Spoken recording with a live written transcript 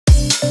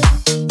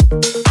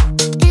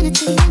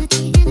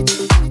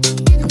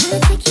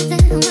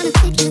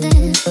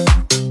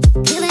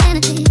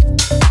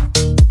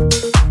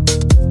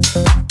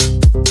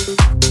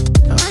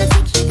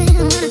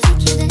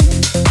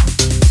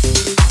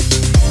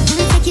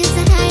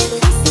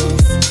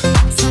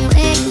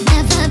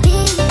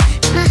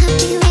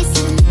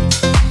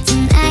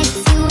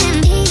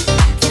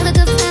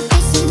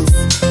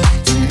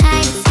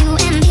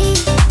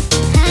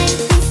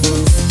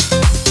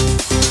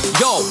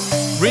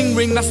Ring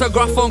ring, that's the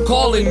graphone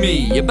calling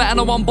me. You better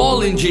know I'm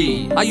balling,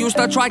 G. I used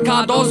to try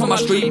car doors on my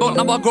street, but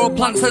now I grow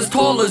plants as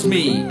tall as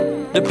me.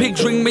 The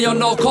pigs ring me on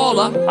no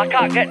caller. I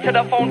can't get to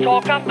the phone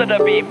talk after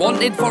the beep.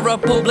 Wanted for a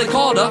public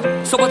order,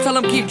 so I tell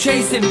them keep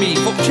chasing me.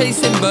 Fuck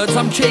chasing birds,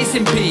 I'm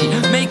chasing P.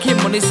 Making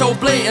money so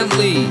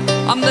blatantly.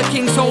 I'm the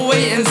king, so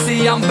wait and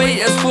see. I'm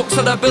bait as fuck,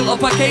 so they built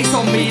up a case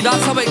on me.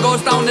 That's how it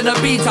goes down in a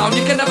B-town.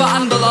 You can never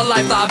handle a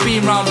life that I've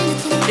been round.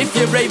 If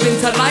you're raving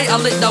tonight, I'll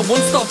lick that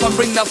one stop and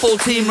bring that full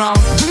team round.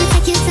 Wanna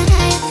take you to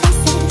higher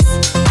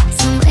places,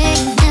 somewhere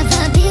you've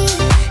never been.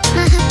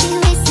 My heart be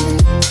racing.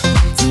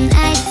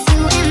 Tonight it's you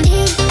and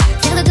me.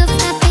 Feel the good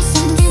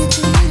vibrations.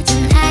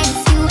 Tonight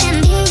it's you and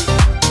me.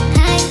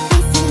 Higher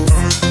places.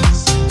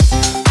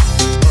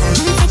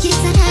 Wanna take you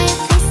to higher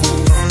places,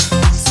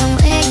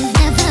 somewhere you've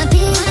never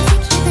been.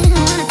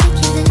 Wanna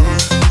take you there.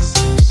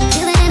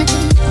 Feel the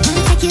energy.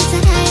 Wanna take you to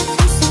higher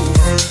places.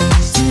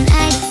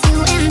 Tonight it's you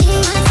and me.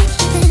 Wanna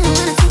take you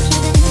there.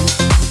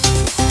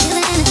 Feel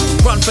the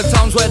energy. Run for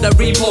towns where the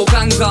repo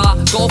gangs are.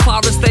 Go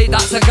far estate,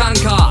 that's a gang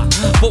car.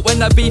 But when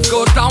the beef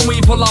goes down, we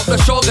pull out the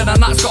Shogun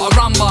and that's got a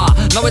rambar.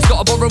 Now it's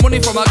gotta borrow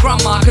money from a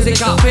grandma, cause he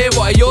can't pay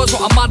what he owes,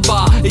 what a mad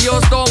bar. He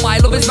owes don't my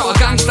love, it's not a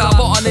gangster.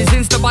 But on his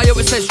Insta bio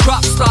it says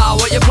trap star.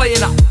 What you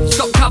playing at?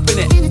 Stop capping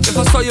it. If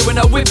I saw you in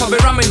a whip, I'll be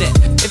ramming it.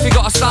 If you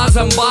got a stars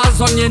and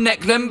bars on your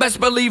neck, then best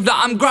believe that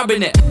I'm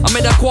grabbing it. I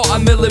made a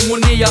 $250,000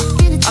 1 year,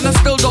 and I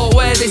still don't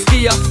wear this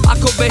gear. I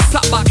could be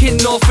sat back in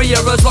no fear,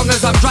 as long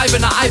as I'm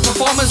driving a high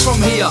performance from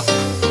here.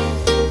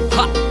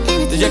 Ha!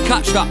 Did you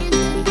catch that?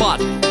 Bad.